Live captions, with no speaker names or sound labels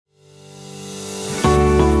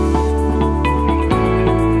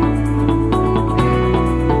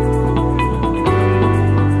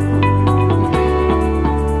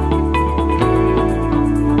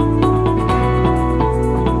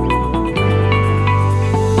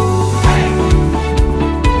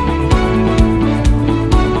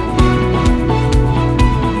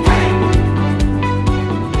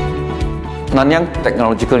Nanyang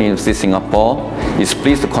Technological University Singapore is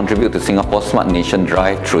pleased to contribute to Singapore's Smart Nation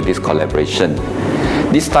drive through this collaboration.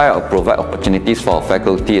 This tie-up provides opportunities for our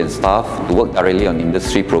faculty and staff to work directly on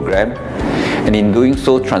industry programs, and in doing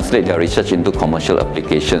so translate their research into commercial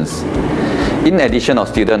applications. In addition, our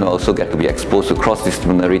students will also get to be exposed to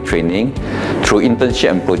cross-disciplinary training through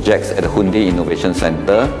internship and projects at the Hyundai Innovation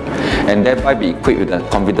Center, and thereby be equipped with the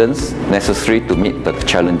confidence necessary to meet the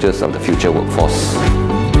challenges of the future workforce.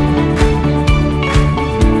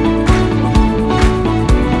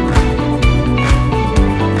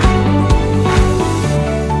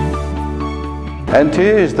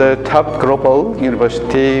 NTU is the top global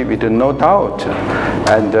university with no doubt,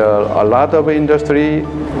 and a lot of industry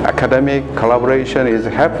academic collaboration is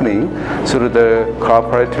happening through the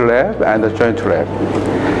cooperative lab and the joint lab.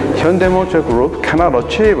 Hyundai Motor Group cannot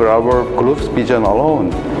achieve our group's vision alone.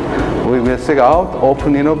 We will seek out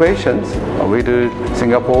open innovations with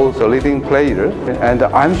Singapore's leading player, and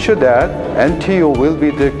I'm sure that NTU will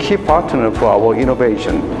be the key partner for our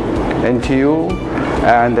innovation. NTU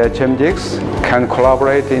and HMGX can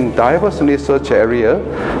collaborate in diverse research areas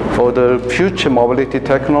for the future mobility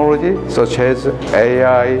technology such as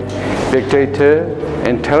AI, big data,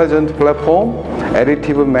 intelligent platform,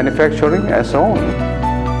 additive manufacturing, and so on.